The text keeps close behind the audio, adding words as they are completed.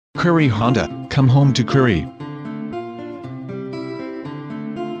Curry Honda, come home to Curry.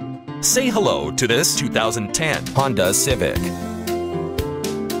 Say hello to this 2010 Honda Civic.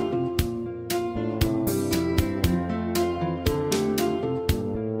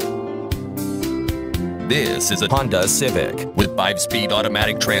 This is a Honda Civic with 5-speed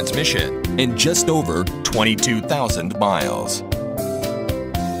automatic transmission and just over 22,000 miles.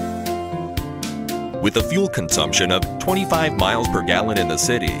 With a fuel consumption of 25 miles per gallon in the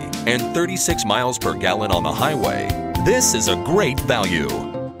city and 36 miles per gallon on the highway, this is a great value.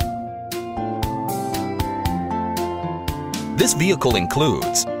 This vehicle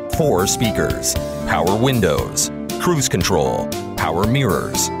includes 4 speakers, power windows, cruise control, power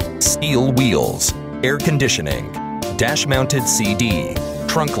mirrors, steel wheels, air conditioning, dash-mounted CD,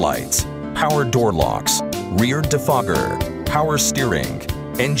 trunk lights, power door locks, rear defogger, power steering,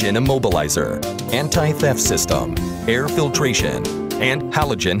 engine immobilizer, anti-theft system, air filtration, and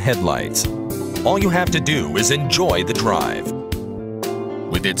halogen headlights. All you have to do is enjoy the drive.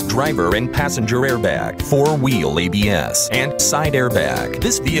 With its driver and passenger airbag, 4-wheel ABS, and side airbag,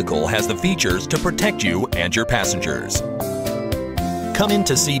 this vehicle has the features to protect you and your passengers. Come in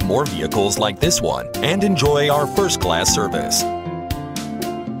to see more vehicles like this one and enjoy our first-class service.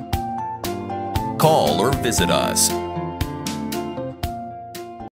 Call or visit us.